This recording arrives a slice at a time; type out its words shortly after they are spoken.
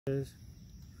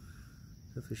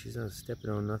Hopefully she's not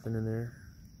stepping on nothing in there.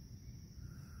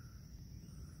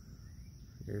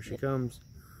 Here she comes.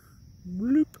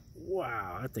 Bloop.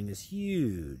 Wow, that thing is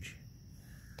huge.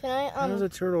 Can I How does a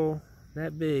turtle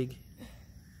that big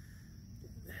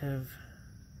have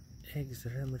eggs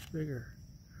that are that much bigger?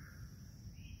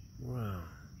 Wow.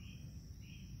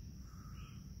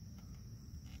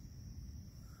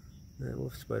 That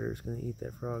wolf spider is going to eat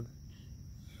that frog.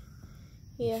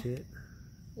 Yeah. You see it?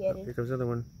 Yeah, Oh, here comes the other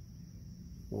one.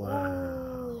 Wow.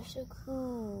 Oh, they're so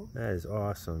cool. That is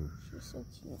awesome. She's so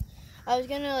cute. I was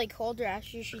gonna like hold her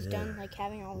after she's done like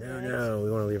having all the eggs. No, we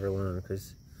want to leave her alone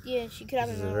because yeah, she could have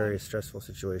this is a very stressful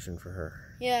situation for her.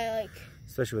 Yeah, like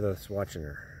especially with us watching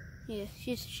her. Yeah,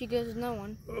 she goes no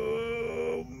one.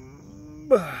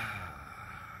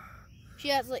 She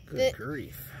has like Good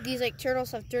grief. These like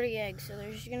turtles have 30 eggs, so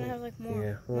they're just gonna have like more.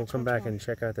 Yeah, we'll come back and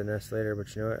check out the nest later.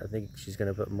 But you know what? I think she's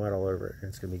gonna put mud all over it, and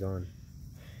it's gonna be gone.